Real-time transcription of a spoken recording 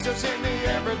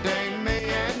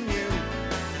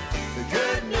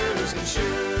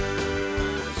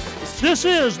This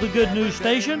is the Good News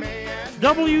Station,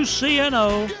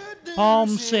 WCNO, Palm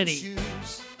City.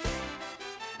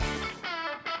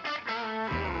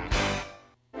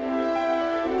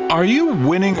 Are you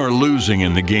winning or losing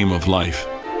in the game of life?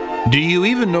 Do you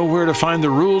even know where to find the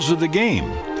rules of the game?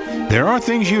 There are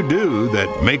things you do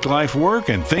that make life work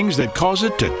and things that cause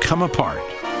it to come apart.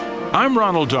 I'm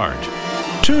Ronald Dart.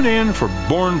 Tune in for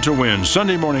Born to Win,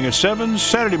 Sunday morning at 7,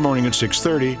 Saturday morning at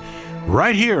 6:30,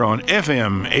 right here on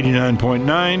FM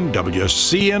 89.9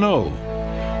 WCNO.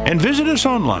 And visit us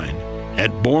online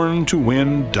at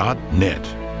borntowin.net.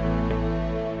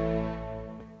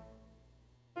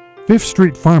 Fifth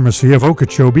Street Pharmacy of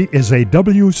Okeechobee is a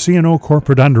WCNO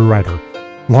corporate underwriter.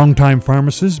 Longtime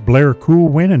pharmacists Blair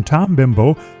Coolwin and Tom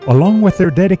Bimbo, along with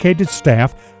their dedicated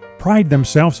staff, pride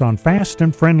themselves on fast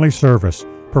and friendly service,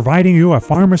 providing you a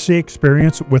pharmacy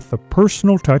experience with the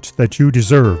personal touch that you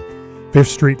deserve. Fifth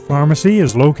Street Pharmacy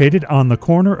is located on the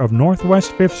corner of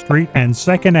Northwest 5th Street and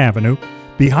 2nd Avenue,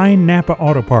 behind Napa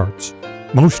Auto Parts.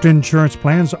 Most insurance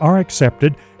plans are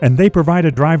accepted, and they provide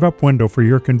a drive-up window for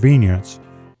your convenience.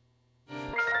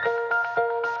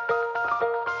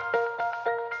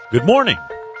 Good morning.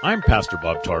 I'm Pastor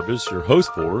Bob Tarbus, your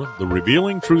host for the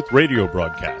Revealing Truth radio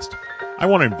broadcast. I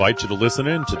want to invite you to listen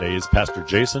in today as Pastor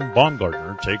Jason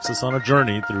Baumgartner takes us on a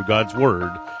journey through God's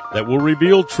Word that will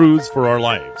reveal truths for our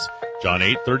lives. John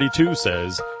 8:32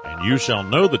 says, "And you shall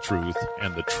know the truth,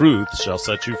 and the truth shall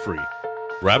set you free."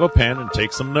 Grab a pen and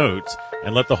take some notes,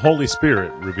 and let the Holy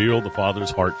Spirit reveal the Father's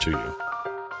heart to you.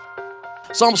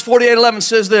 Psalms 48:11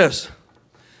 says this,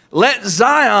 "Let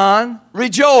Zion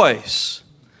rejoice."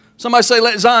 Somebody say,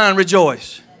 "Let Zion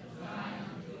rejoice."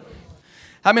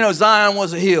 How many know Zion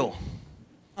was a hill?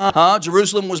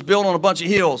 Jerusalem was built on a bunch of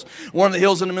hills. One of the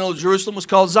hills in the middle of Jerusalem was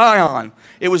called Zion.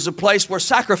 It was the place where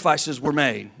sacrifices were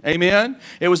made. Amen?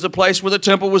 It was the place where the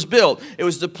temple was built. It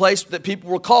was the place that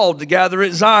people were called to gather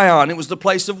at Zion. It was the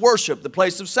place of worship, the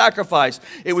place of sacrifice.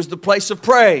 It was the place of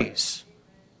praise.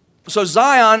 So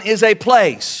Zion is a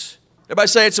place. Everybody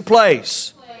say it's a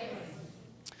place.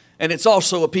 And it's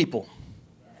also a people.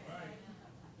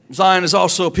 Zion is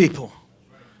also a people.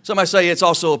 Somebody say it's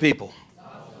also a people.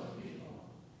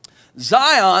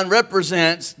 Zion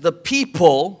represents the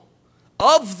people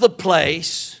of the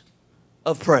place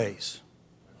of praise.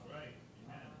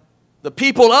 The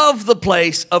people of the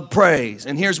place of praise.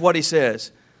 And here's what he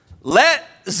says. Let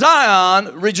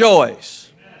Zion rejoice.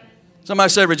 Somebody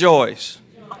say rejoice.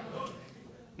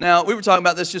 Now, we were talking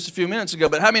about this just a few minutes ago,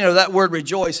 but how many know that word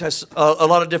rejoice has a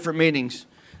lot of different meanings?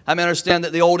 I mean, understand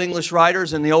that the Old English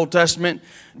writers in the Old Testament,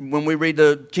 when we read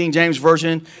the King James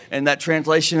Version and that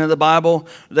translation of the Bible,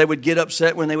 they would get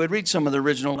upset when they would read some of the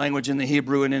original language in the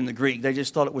Hebrew and in the Greek. They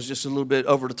just thought it was just a little bit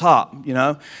over the top, you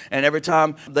know. And every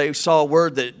time they saw a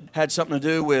word that had something to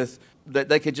do with, that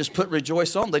they could just put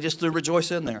rejoice on, they just threw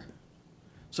rejoice in there.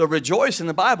 So rejoice in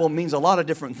the Bible means a lot of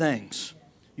different things.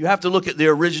 You have to look at the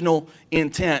original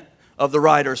intent of the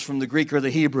writers from the Greek or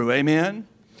the Hebrew. Amen?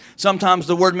 Sometimes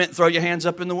the word meant throw your hands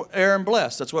up in the air and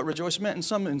bless. That's what rejoice meant in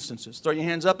some instances. Throw your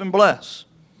hands up and bless.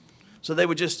 So they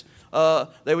would just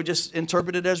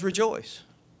interpret it as rejoice.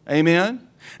 Amen?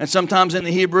 And sometimes in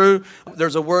the Hebrew,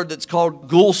 there's a word that's called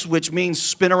guls, which means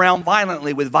spin around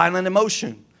violently with violent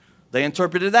emotion. They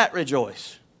interpreted that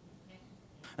rejoice.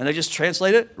 And they just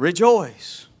translate it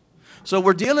rejoice. So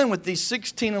we're dealing with these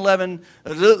 1611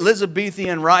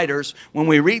 Elizabethan writers when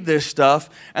we read this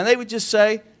stuff, and they would just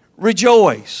say,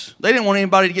 rejoice. They didn't want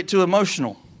anybody to get too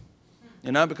emotional,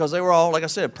 you know, because they were all, like I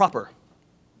said, proper.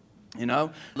 You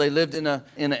know, they lived in an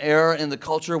era in the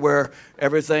culture where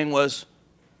everything was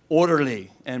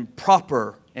orderly and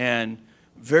proper and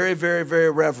very, very, very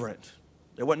reverent.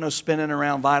 There wasn't no spinning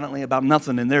around violently about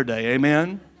nothing in their day.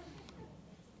 Amen?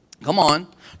 Come on.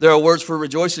 There are words for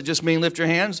rejoice that just mean lift your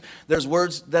hands. There's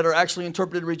words that are actually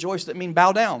interpreted rejoice that mean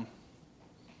bow down.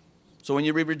 So when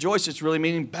you read rejoice, it's really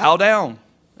meaning bow down.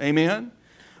 Amen?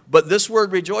 But this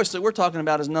word rejoice that we're talking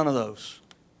about is none of those.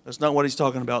 That's not what he's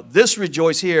talking about. This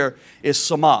rejoice here is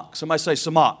samak. Somebody say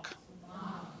samak.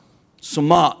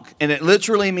 Samak. And it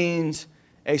literally means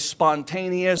a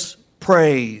spontaneous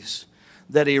praise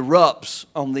that erupts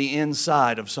on the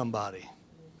inside of somebody.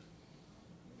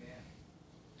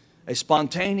 A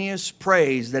spontaneous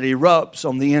praise that erupts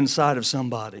on the inside of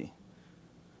somebody.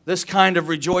 This kind of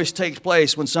rejoice takes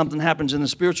place when something happens in the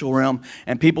spiritual realm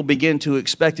and people begin to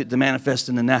expect it to manifest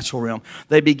in the natural realm.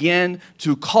 They begin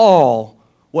to call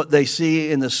what they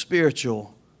see in the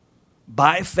spiritual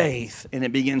by faith, and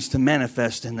it begins to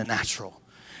manifest in the natural.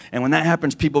 And when that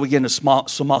happens, people begin to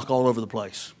samak all over the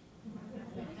place.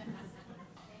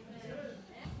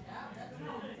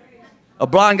 A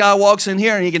blind guy walks in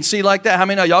here and he can see like that. How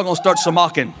many of y'all going to start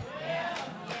samaching?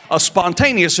 A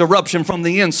spontaneous eruption from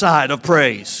the inside of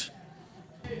praise.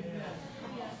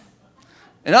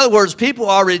 In other words, people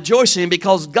are rejoicing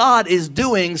because God is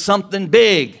doing something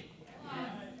big.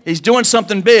 He's doing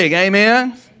something big.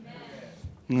 Amen?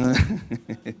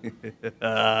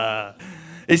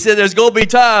 He said there's going to be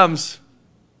times.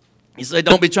 He said,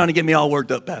 don't be trying to get me all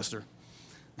worked up, Pastor.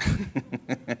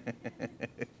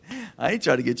 I ain't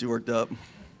trying to get you worked up.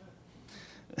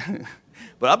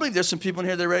 But I believe there's some people in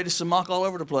here that are ready to samach all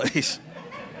over the place.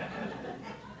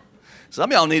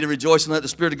 Some of y'all need to rejoice and let the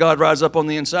Spirit of God rise up on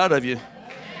the inside of you.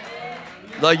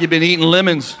 Like you've been eating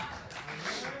lemons.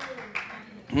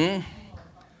 I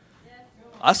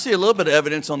see a little bit of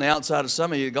evidence on the outside of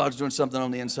some of you. God's doing something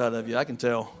on the inside of you. I can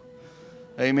tell.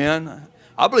 Amen.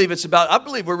 I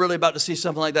believe we're really about to see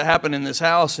something like that happen in this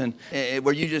house, and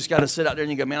where you just got to sit out there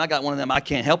and you go, man, I got one of them I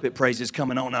can't help it praises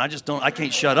coming on, and I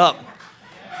can't shut up.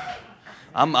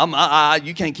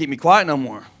 You can't keep me quiet no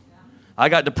more. I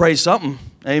got to praise something.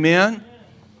 Amen.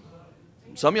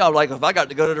 Some of y'all are like, if I got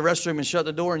to go to the restroom and shut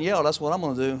the door and yell, that's what I'm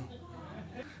going to do.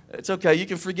 It's okay. You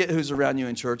can forget who's around you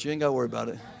in church. You ain't got to worry about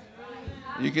it.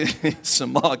 You can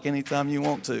samach anytime you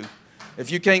want to. If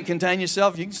you can't contain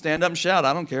yourself, you can stand up and shout.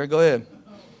 I don't care. Go ahead.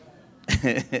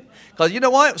 Because you know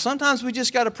what? Sometimes we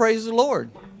just got to praise the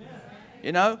Lord.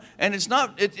 You know? And it's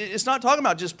not talking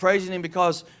about just praising Him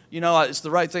because, you know, it's the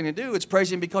right thing to do. It's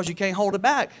praising Him because you can't hold it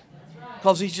back.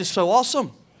 Because He's just so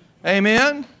awesome.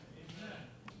 Amen?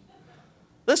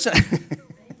 Listen,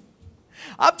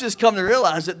 I've just come to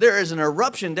realize that there is an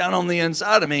eruption down on the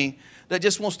inside of me that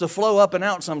just wants to flow up and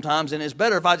out sometimes, and it's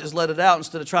better if I just let it out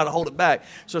instead of try to hold it back.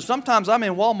 So sometimes I'm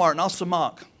in Walmart and I'll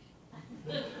samach.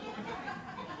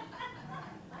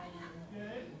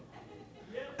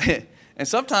 And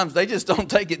sometimes they just don't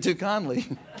take it too kindly.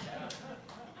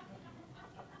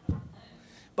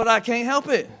 But I can't help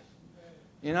it,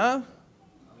 you know?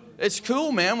 It's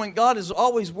cool, man, when God is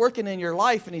always working in your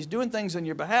life and He's doing things on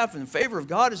your behalf and the favor of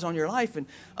God is on your life and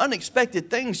unexpected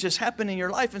things just happen in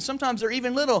your life. And sometimes they're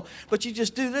even little, but you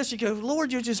just do this. You go,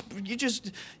 Lord, you're just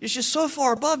so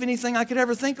far above anything I could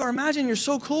ever think or imagine. You're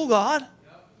so cool, God.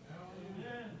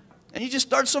 And you just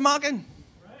start samaching.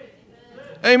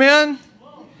 Amen.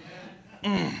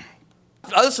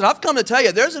 Listen, I've come to tell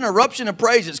you, there's an eruption of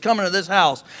praise that's coming to this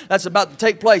house that's about to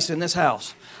take place in this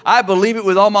house. I believe it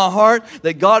with all my heart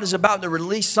that God is about to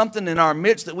release something in our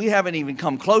midst that we haven't even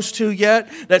come close to yet,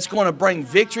 that's going to bring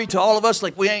victory to all of us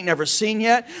like we ain't never seen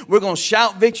yet. We're going to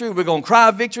shout victory. We're going to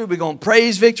cry victory. We're going to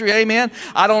praise victory. Amen.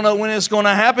 I don't know when it's going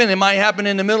to happen. It might happen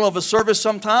in the middle of a service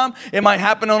sometime. It might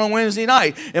happen on a Wednesday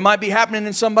night. It might be happening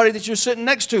in somebody that you're sitting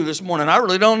next to this morning. I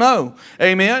really don't know.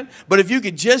 Amen. But if you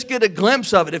could just get a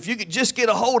glimpse of it, if you could just get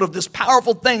a hold of this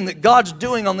powerful thing that God's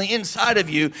doing on the inside of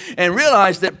you and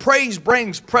realize that praise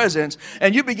brings presence,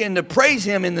 and you begin to praise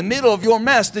Him in the middle of your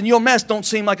mess, then your mess don't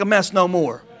seem like a mess no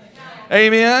more.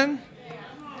 Amen.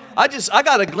 I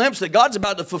got a glimpse that God's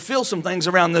about to fulfill some things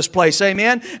around this place,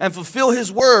 amen, and fulfill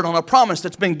His word on a promise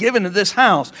that's been given to this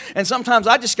house. And sometimes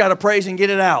I just got to praise and get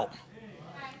it out.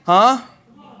 Huh?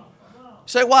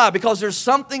 Say why? Because there's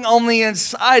something on the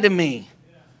inside of me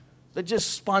that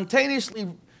just spontaneously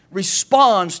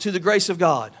responds to the grace of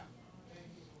God.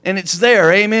 And it's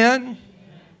there, amen.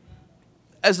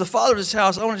 As the father of this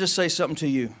house, I want to just say something to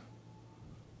you.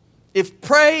 If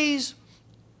praise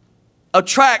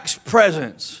attracts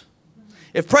presence,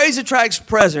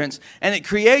 and it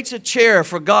creates a chair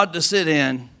for God to sit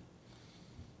in,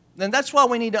 then that's why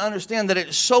we need to understand that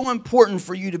it's so important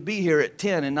for you to be here at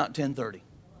 10 and not 10:30.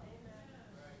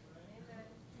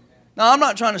 Now, I'm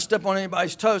not trying to step on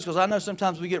anybody's toes because I know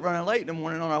sometimes we get running late in the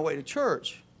morning on our way to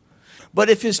church.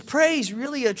 But if His praise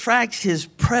really attracts His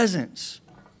presence,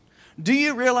 do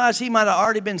you realize He might have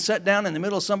already been set down in the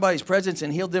middle of somebody's presence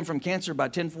and healed them from cancer by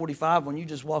 10:45 when you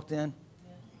just walked in?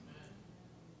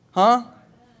 Huh?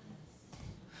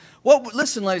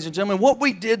 Listen, ladies and gentlemen, what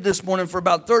we did this morning for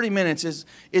about 30 minutes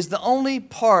is the only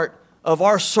part of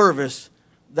our service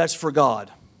that's for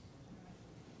God.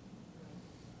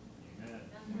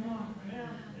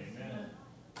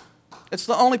 It's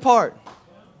the only part.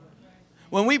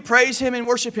 When we praise Him and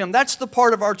worship Him, that's the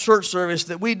part of our church service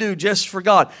that we do just for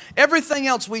God. Everything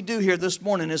else we do here this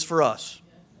morning is for us.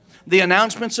 The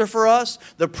announcements are for us.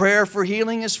 The prayer for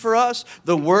healing is for us.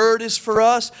 The word is for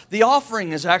us. The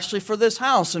offering is actually for this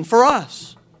house and for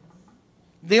us.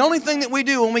 The only thing that we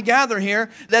do when we gather here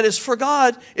that is for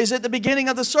God is at the beginning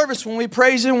of the service when we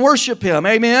praise and worship Him.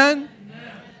 Amen?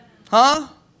 Huh?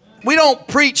 We don't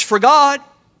preach for God.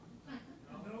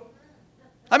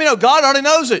 I mean, God already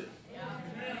knows it.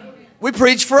 We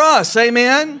preach for us.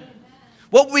 Amen?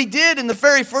 What we did in the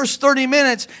very first 30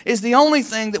 minutes is the only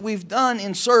thing that we've done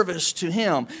in service to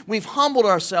Him. We've humbled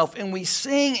ourselves, and we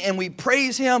sing and we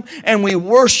praise Him and we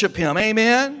worship Him.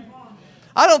 Amen?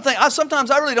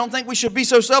 Sometimes I really don't think we should be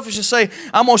so selfish to say,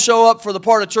 I'm going to show up for the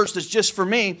part of church that's just for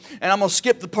me, and I'm going to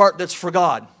skip the part that's for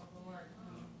God.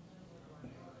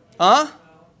 Huh?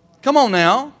 Come on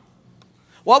now.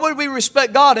 Why would we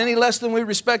respect God any less than we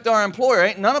respect our employer?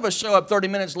 Ain't none of us show up 30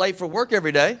 minutes late for work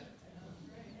every day.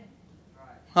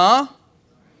 Huh?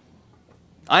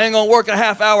 I ain't going to work a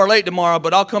half hour late tomorrow,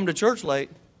 but I'll come to church late.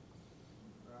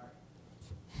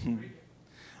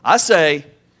 I say,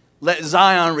 let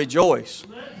Zion rejoice.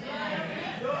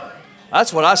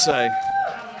 That's what I say.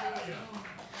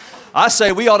 I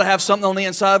say we ought to have something on the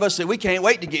inside of us that we can't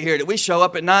wait to get here, that we show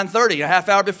up at 9:30, a half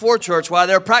hour before church while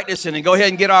they're practicing, and go ahead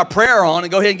and get our prayer on,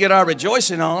 and go ahead and get our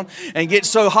rejoicing on, and get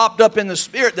so hopped up in the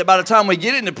Spirit that by the time we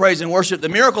get into praise and worship, the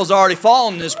miracles already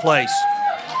fallen in this place.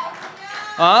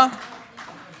 Huh?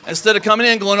 Instead of coming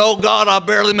in going, oh God, I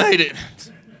barely made it.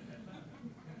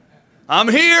 I'm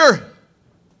here.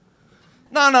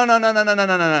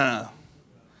 No.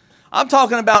 I'm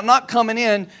talking about not coming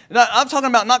in. I'm talking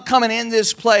about not coming in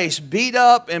this place beat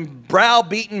up and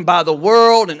browbeaten by the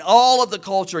world and all of the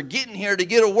culture, getting here to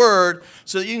get a word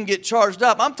so that you can get charged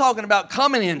up. I'm talking about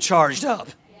coming in charged up.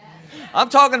 I'm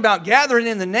talking about gathering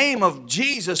in the name of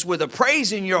Jesus with a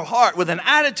praise in your heart, with an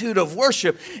attitude of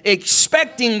worship,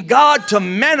 expecting God to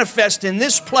manifest in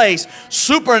this place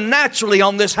supernaturally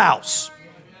on this house.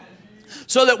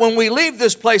 So that when we leave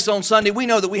this place on Sunday, we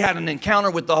know that we had an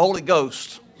encounter with the Holy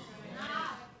Ghost.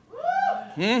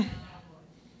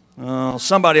 Oh,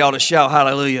 somebody ought to shout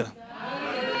hallelujah.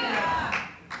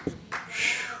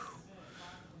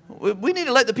 We need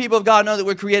to let the people of God know that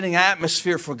we're creating an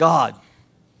atmosphere for God.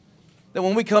 That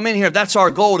when we come in here, that's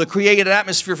our goal, to create an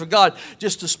atmosphere for God,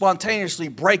 just to spontaneously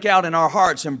break out in our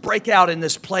hearts and break out in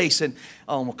this place and,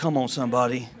 oh, well, come on,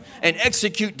 somebody, and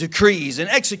execute decrees and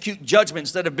execute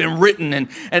judgments that have been written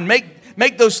and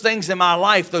make those things in my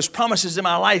life, those promises in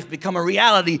my life become a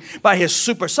reality by His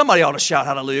super. Somebody ought to shout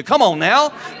hallelujah. Come on now.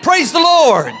 Praise the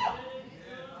Lord.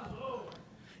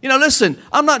 You know, listen,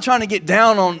 I'm not trying to get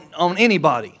down on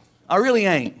anybody. I really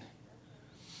ain't.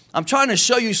 I'm trying to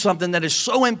show you something that is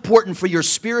so important for your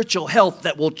spiritual health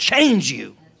that will change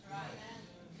you.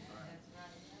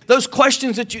 Those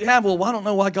questions that you have, well, I don't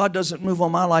know why God doesn't move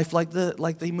on my life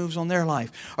like He moves on their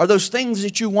life. Are those things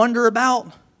that you wonder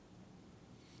about?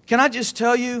 Can I just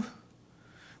tell you,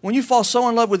 when you fall so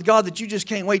in love with God that you just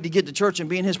can't wait to get to church and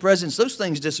be in His presence, those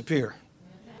things disappear.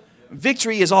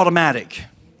 Victory is automatic.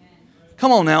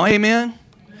 Come on now, amen?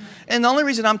 And the only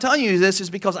reason I'm telling you this is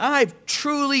because I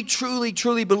truly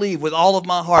believe with all of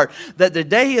my heart that the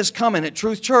day is coming at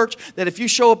Truth Church that if you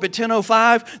show up at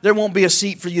 10:05, there won't be a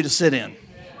seat for you to sit in.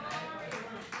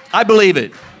 I believe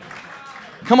it.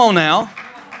 Come on now.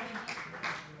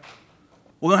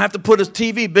 We're going to have to put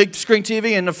a big screen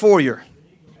TV in the foyer.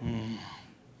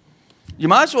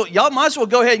 Y'all might as well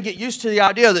go ahead and get used to the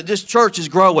idea that this church is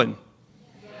growing.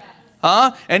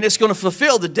 And it's going to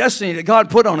fulfill the destiny that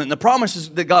God put on it and the promises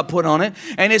that God put on it.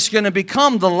 And it's going to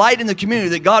become the light in the community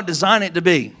that God designed it to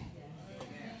be.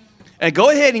 And go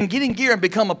ahead and get in gear and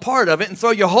become a part of it and throw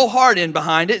your whole heart in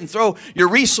behind it and throw your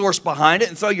resource behind it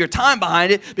and throw your time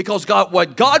behind it, because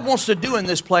what God wants to do in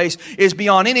this place is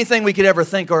beyond anything we could ever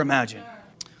think or imagine.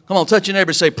 Come on, touch your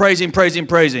neighbor and say, praise Him, praise Him,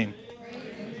 praise Him.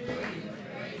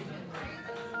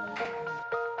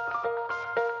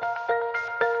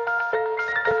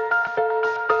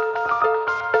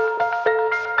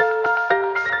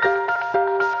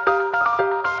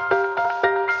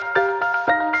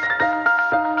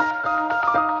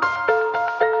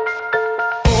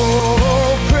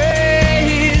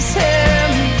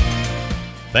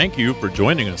 Thank you for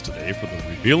joining us today for the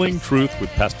Revealing Truth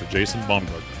with Pastor Jason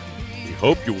Baumgartner. We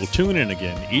hope you will tune in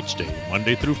again each day,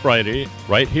 Monday through Friday,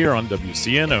 right here on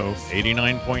WCNO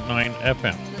 89.9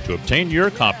 FM. To obtain your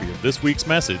copy of this week's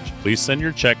message, please send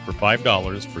your check for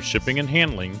 $5 for shipping and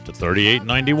handling to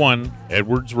 3891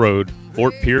 Edwards Road,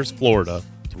 Fort Pierce, Florida,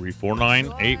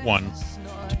 34981.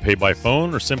 To pay by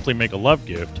phone or simply make a love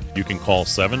gift, you can call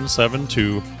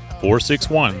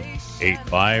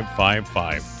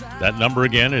 772-461-8555. That number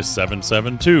again is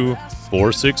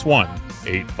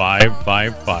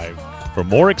 772-461-8555. For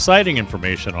more exciting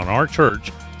information on our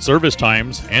church, service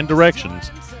times, and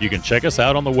directions, you can check us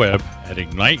out on the web at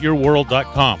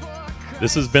igniteyourworld.com.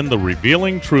 This has been The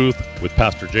Revealing Truth with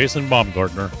Pastor Jason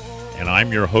Baumgartner, and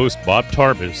I'm your host, Bob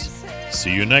Tarbis.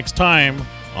 See you next time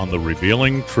on The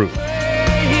Revealing Truth.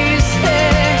 He is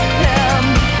holy.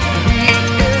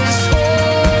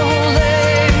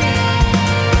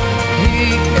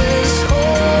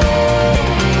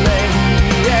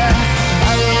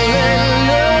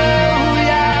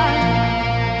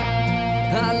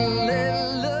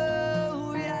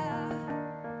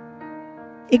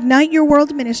 Ignite Your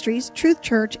World Ministries, Truth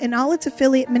Church, and all its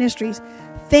affiliate ministries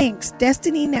thanks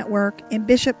Destiny Network and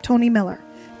Bishop Tony Miller.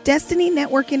 Destiny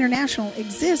Network International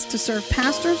exists to serve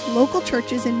pastors, local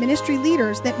churches, and ministry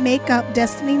leaders that make up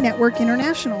Destiny Network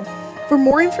International. For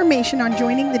more information on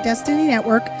joining the Destiny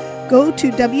Network, go to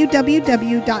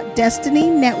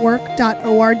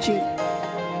www.destinynetwork.org.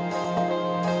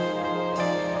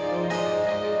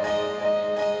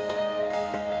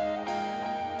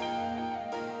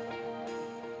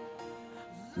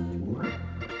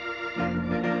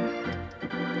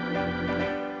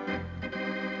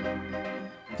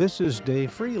 This is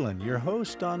Dave Freeland, your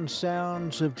host on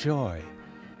Sounds of Joy,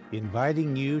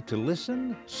 inviting you to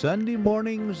listen Sunday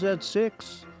mornings at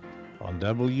 6 on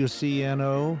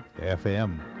WCNO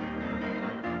FM.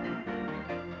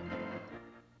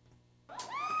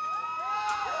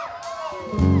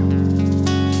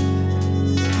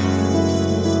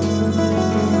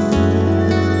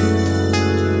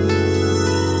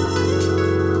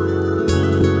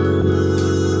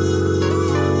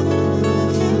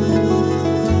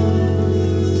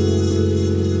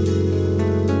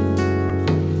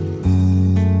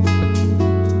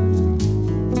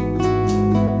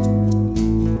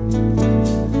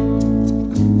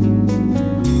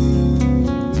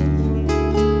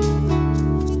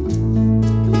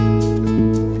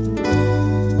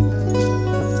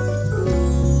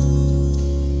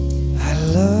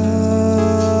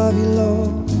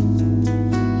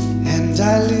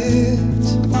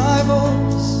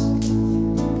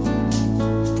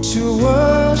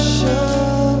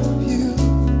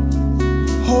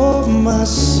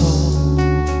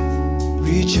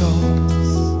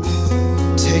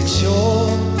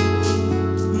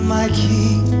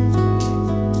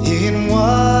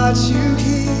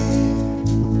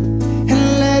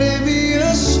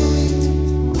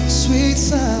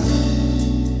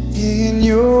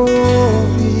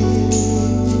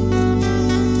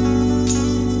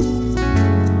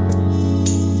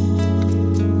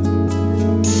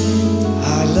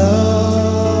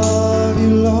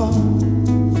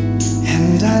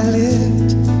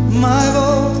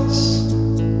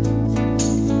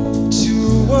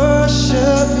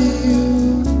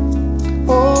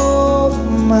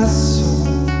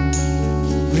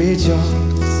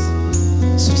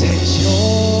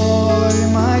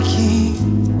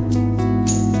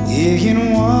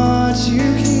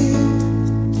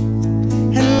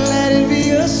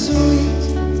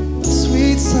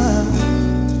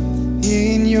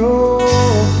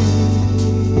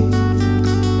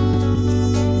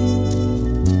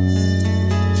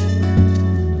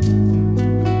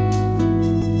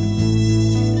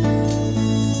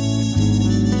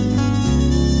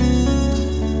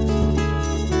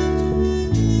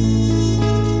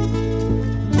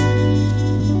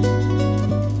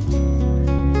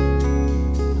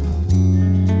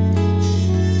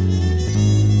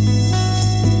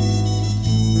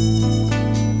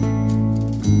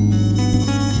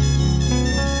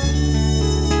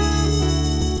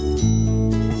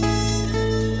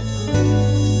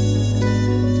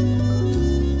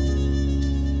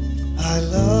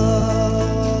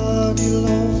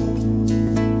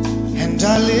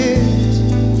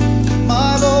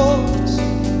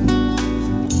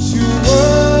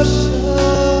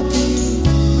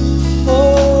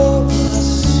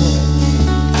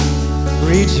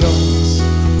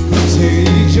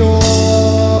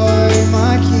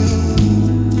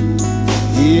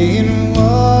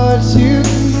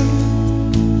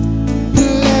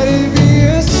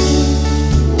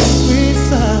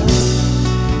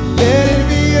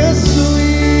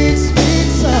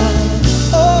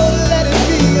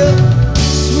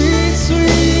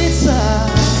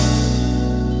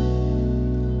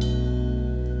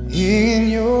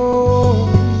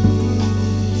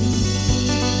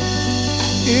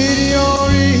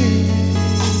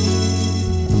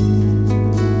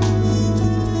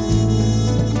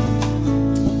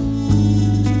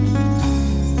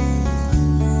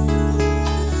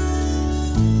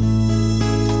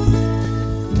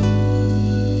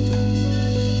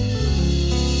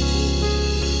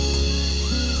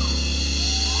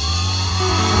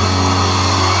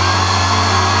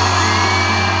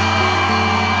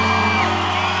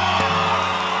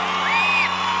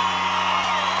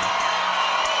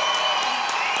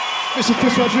 Mr.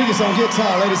 Chris Rodriguez on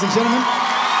guitar, ladies and gentlemen.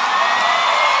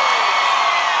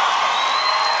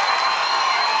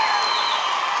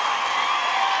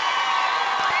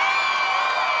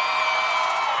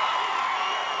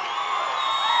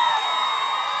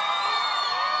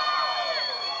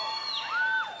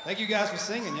 Thank you guys for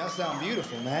singing. Y'all sound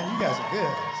beautiful, man. You guys are good.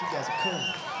 You guys are cool.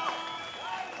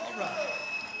 All right.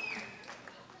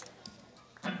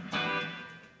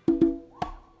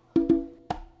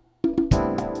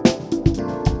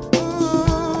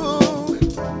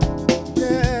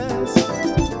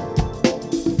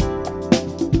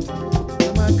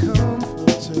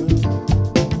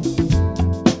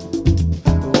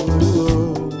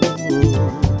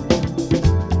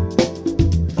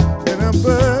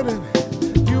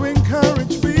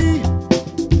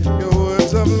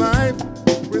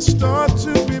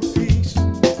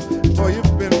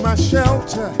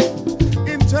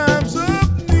 shelter in times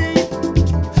of need,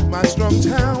 my strong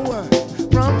tower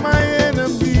from my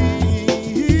enemy.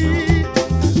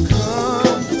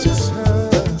 Comforter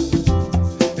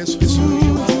is who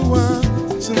you are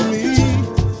to me.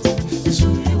 Is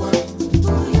who you are.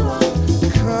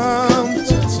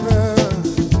 Comforter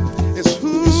is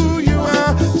who you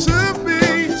are to me.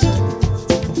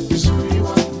 Is who you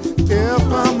are.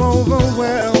 If I'm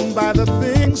overwhelmed by the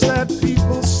things that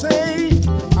people say,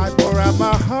 I pour out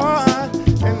my heart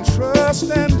and trust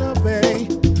and obey.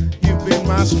 You've been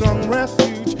my strong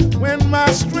refuge when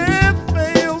my strength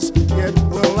fails. Yet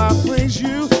will I praise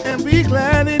you and be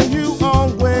glad in you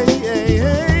always.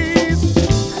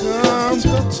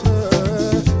 Comforter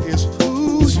is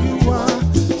who you are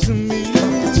to me.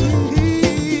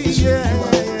 Yeah.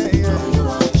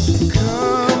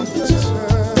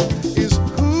 Comforter is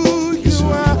who you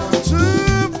are to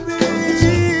me.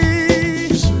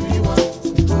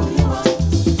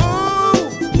 Oh,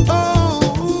 oh,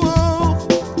 oh.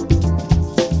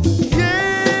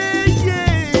 Yeah,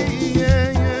 yeah,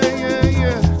 yeah, yeah,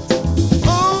 yeah.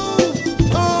 Oh,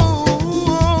 oh,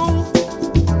 oh.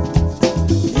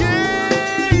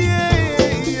 Yeah,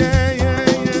 yeah,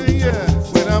 yeah, yeah, yeah.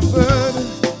 When I'm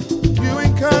burdened, you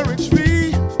encourage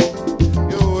me.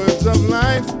 Your words of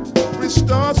life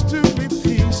restores to me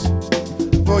peace.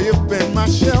 For you've been my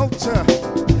shelter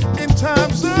in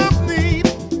times of need,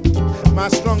 my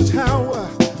strong tower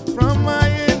from my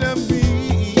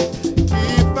enemy.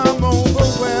 If I'm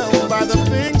overwhelmed by the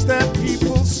things that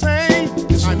people say,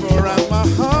 I pour out my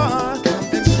heart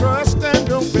and trust and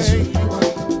obey.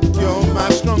 You're my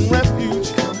strong refuge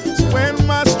when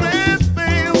my strength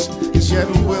fails. Yet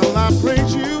will I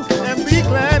praise you and be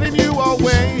glad in you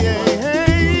always.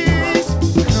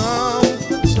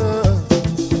 Comforter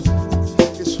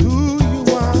is who you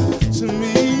are to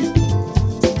me.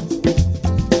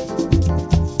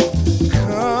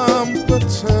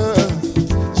 Comforter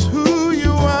is who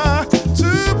you are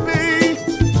to me.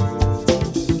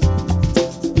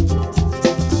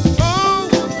 Oh,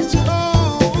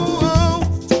 oh, oh,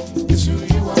 it's who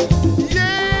you are.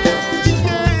 Yeah,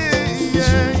 yeah, yeah,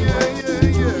 yeah,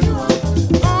 yeah,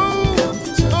 yeah. Oh,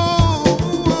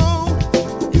 oh,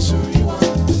 oh, it's who you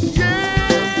are.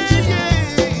 Yeah,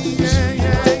 yeah, yeah,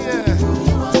 yeah, yeah.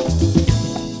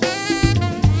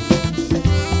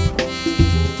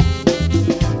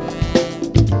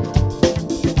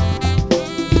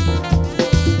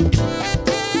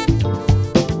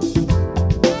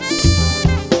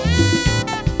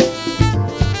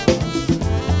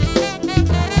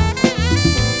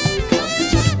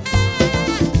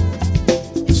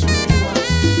 It's who you are. It's who you are.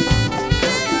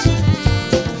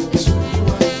 It's who you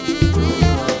are.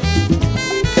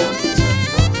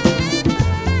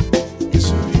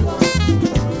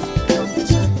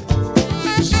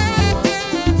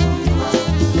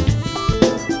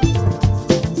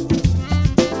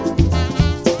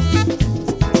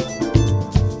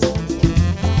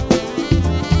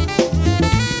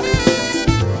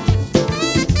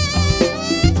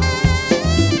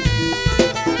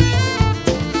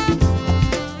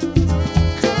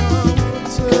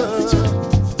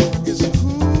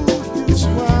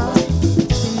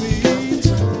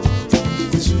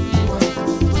 who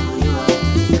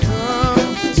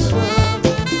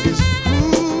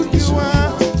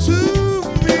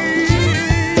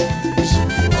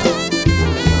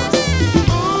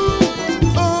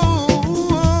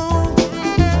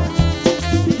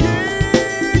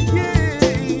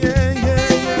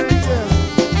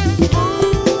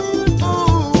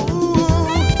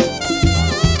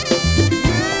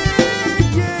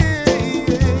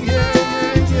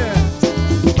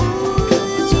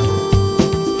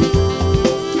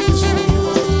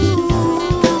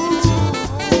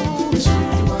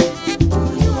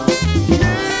you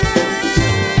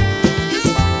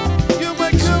You're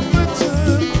my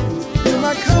comforter. You're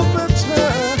my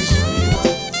comforter.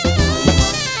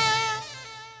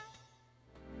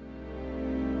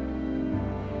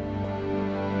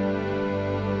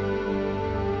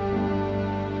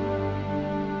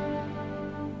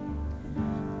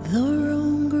 The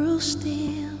room grew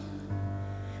still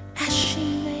as she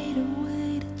made her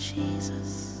way to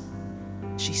Jesus.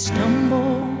 She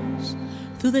stumbles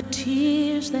through the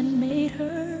tears that made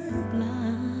her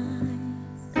blind.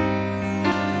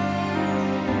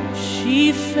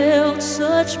 She felt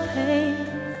such pain.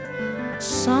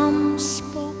 Some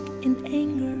spoke in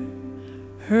anger,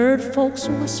 heard folks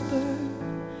whisper,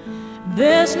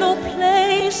 there's no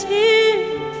place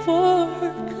here for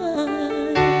her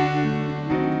kind.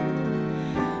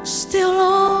 Still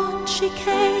on she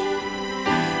came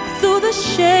through the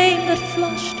shame that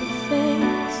flushed her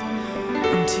face,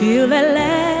 till at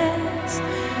last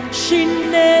she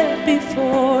knelt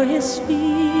before his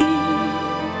feet.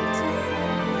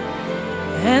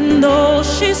 And though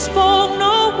she spoke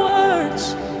no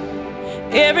words,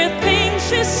 everything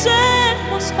she said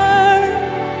was heard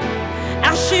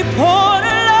as she poured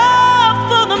her love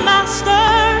for the Master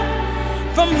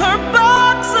from her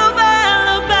box of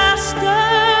alabaster.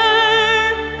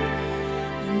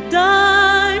 And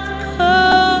I've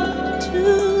come to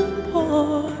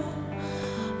pour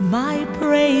my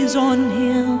praise on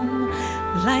him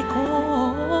like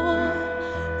oil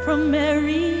from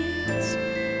Mary's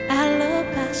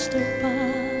alabaster box.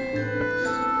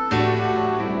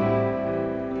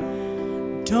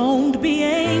 Don't be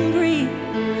angry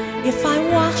if I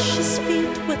wash his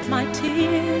feet with my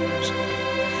tears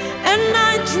and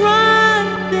I dry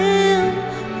them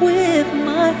with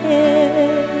my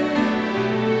hair.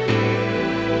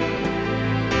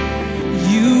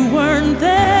 You weren't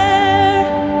there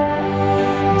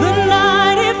the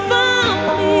night he found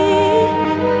me.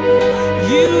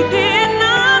 You did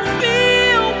not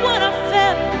feel what I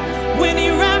felt when he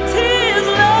wrapped his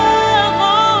love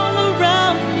all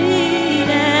around me.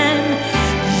 And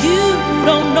you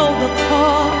don't know the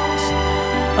cost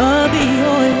of the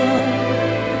oil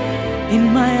in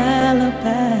my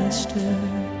alabaster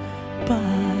box.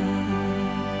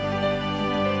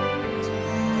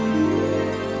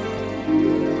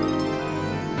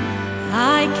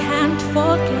 I can't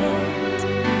forget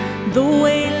the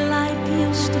way life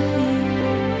used to be.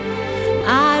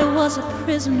 I was a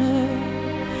prisoner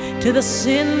to the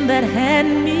sin that had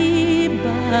me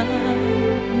bound,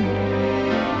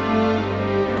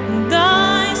 and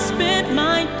I spent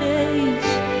my days,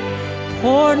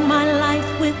 poured my life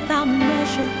without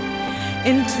measure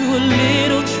into a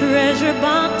little treasure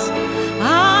box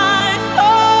I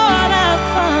thought I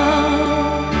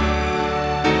found,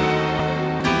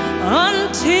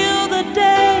 until the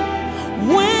day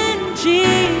when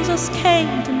Jesus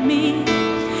came to me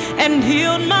and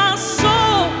healed my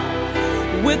soul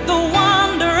with the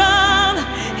wonder of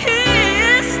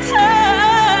his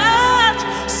touch.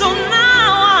 So now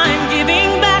I'm giving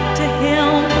back to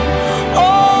him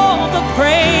all the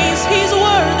praise he's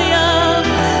worthy of.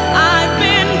 I've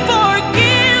been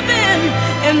forgiven,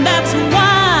 and that's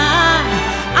why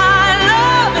I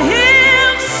love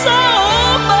him so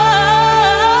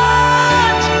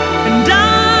much. And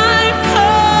I've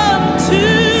come to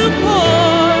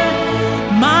pour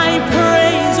my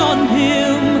praise on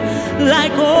him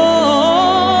like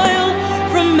oil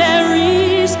from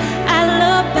Mary's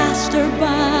alabaster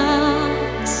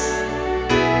box.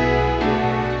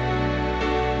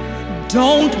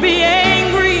 Don't be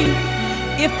angry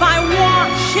if I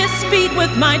wash his feet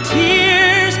with my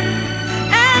tears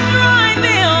and dry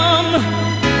them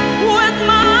with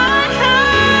my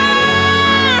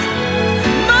hair.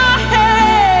 My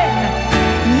hair.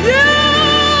 You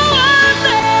are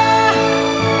there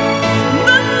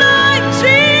the night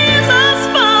Jesus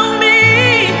found me.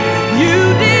 You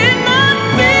did not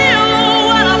feel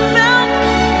what I felt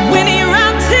when he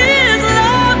wrapped his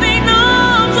loving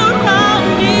arms around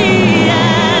me.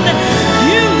 And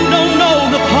you don't know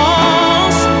the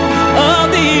cost of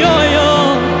the oil.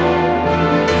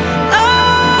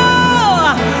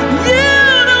 Oh, you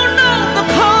don't know the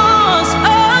cost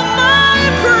of my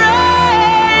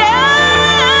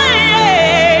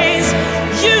praise.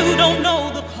 You don't know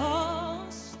the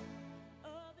cost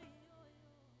of the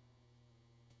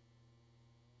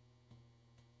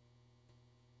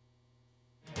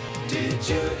Did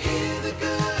you hear the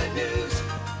good news?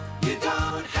 You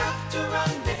don't have to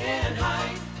run and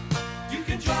hide. You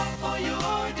can drop all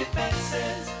your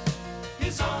defenses.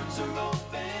 His arms are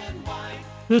open wide.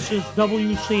 This is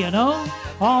WCNO,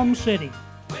 Palm City,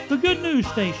 the good news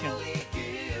station.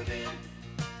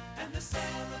 And the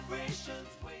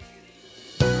celebration's waiting.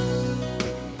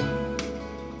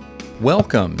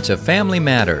 Welcome to Family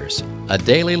Matters, a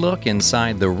daily look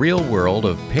inside the real world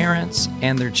of parents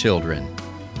and their children.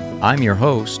 I'm your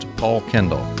host, Paul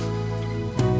Kendall.